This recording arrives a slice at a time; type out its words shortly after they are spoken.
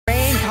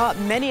caught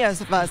many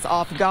of us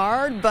off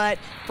guard, but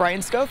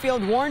Brian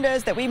Schofield warned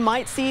us that we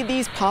might see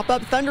these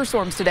pop-up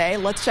thunderstorms today.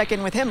 Let's check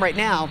in with him right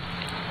now.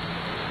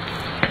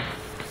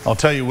 I'll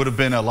tell you, it would have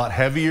been a lot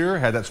heavier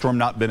had that storm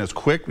not been as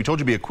quick. We told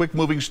you it'd be a quick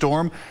moving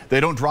storm.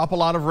 They don't drop a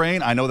lot of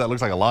rain. I know that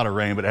looks like a lot of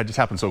rain, but it just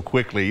happened so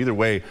quickly. Either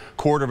way,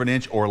 quarter of an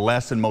inch or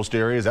less in most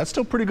areas. That's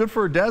still pretty good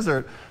for a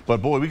desert.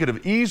 But boy, we could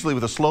have easily,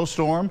 with a slow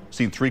storm,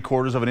 seen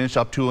 3/4 of an inch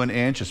up to an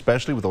inch,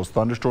 especially with those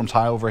thunderstorms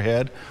high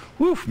overhead.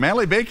 Woof,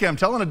 Manly Bay Cam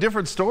telling a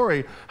different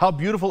story. How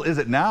beautiful is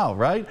it now,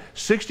 right?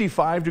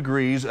 65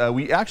 degrees.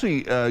 We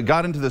actually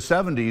got into the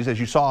 70s, as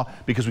you saw,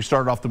 because we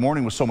started off the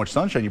morning with so much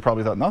sunshine. You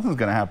probably thought nothing's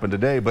going to happen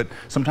today, but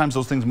sometimes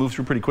those things move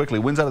through pretty quickly.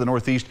 Winds out of the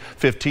northeast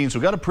 15, so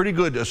we got a pretty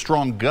good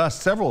strong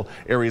gust. Several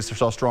areas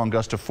saw strong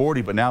gusts to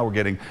 40, but now we're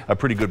getting a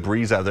pretty good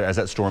breeze out of there as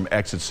that storm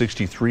exits.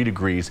 63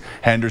 degrees.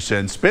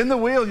 Henderson, spin the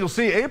wheel. You'll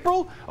see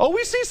April. Oh,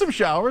 we see some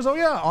showers. Oh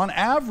yeah, on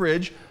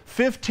average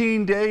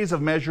 15 days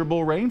of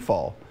measurable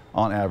rainfall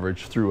on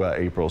average through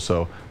April.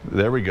 So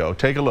there we go.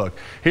 Take a look.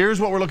 Here's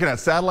what we're looking at.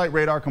 Satellite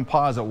radar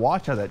composite.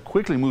 Watch how that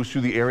quickly moves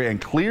through the area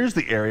and clears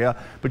the area,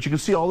 but you can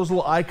see all those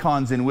little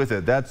icons in with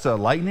it. That's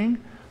lightning.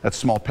 That's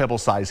small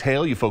pebble-sized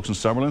hail. You folks in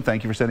Summerlin,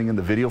 thank you for sending in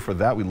the video for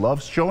that. We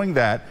love showing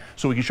that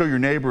so we can show your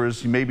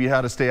neighbors maybe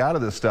how to stay out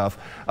of this stuff.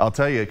 I'll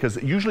tell you, because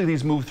usually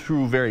these move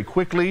through very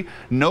quickly.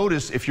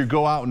 Notice if you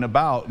go out and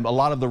about, a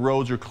lot of the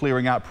roads are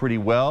clearing out pretty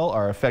well.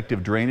 Our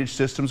effective drainage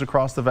systems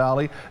across the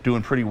valley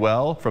doing pretty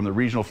well from the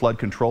Regional Flood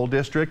Control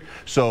District.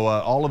 So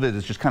all of it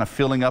is just kind of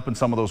filling up in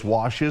some of those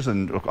washes,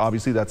 and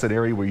obviously that's an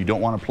area where you don't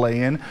want to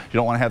play in. You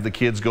don't want to have the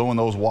kids go in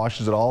those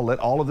washes at all. Let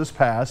all of this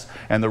pass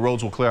and the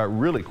roads will clear out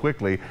really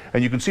quickly.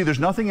 And you can see there's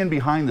nothing in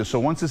behind this, so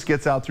once this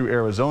gets out through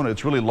Arizona,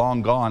 it's really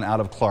long gone out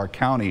of Clark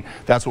County.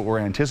 That's what we're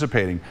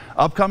anticipating.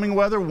 Upcoming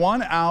weather,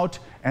 one out,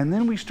 and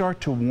then we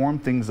start to warm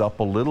things up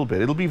a little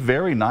bit. It'll be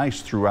very nice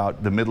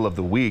throughout the middle of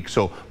the week.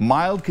 So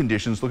mild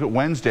conditions, look at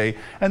Wednesday,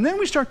 and then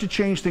we start to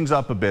change things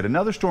up a bit.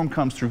 Another storm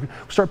comes through, we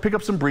start to pick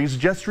up some breeze,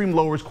 jet stream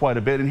lowers quite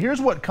a bit, and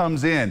here's what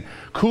comes in.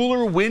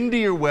 Cooler,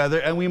 windier weather,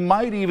 and we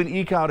might even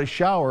eke out a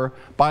shower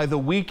by the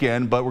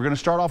weekend, but we're going to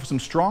start off with some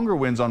stronger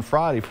winds on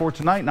Friday. For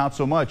tonight, not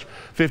so much.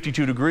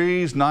 52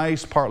 degrees,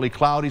 nice, partly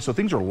cloudy, so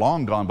things are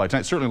long gone by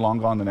tonight, certainly long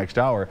gone the next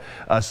hour.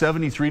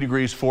 73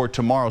 degrees for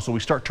tomorrow, so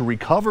we start to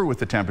recover with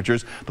the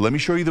temperatures. But let me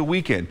show you the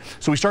weekend.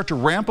 So we start to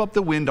ramp up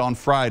the wind on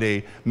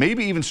Friday,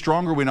 maybe even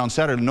stronger wind on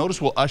Saturday. Notice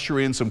we'll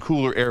usher in some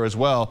cooler air as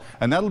well,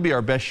 and that'll be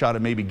our best shot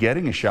at maybe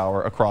getting a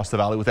shower across the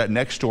valley with that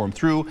next storm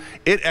through.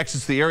 It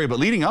exits the area, but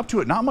leading up to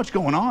it, not much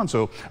going on.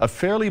 So a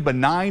fairly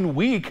benign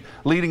week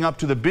leading up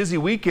to the busy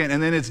weekend,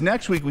 and then it's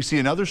next week we see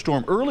another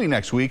storm early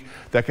next week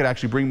that could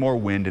actually bring more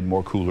wind and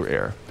more cooler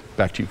air.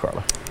 Back to you,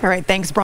 Carla. All right, thanks, Brian.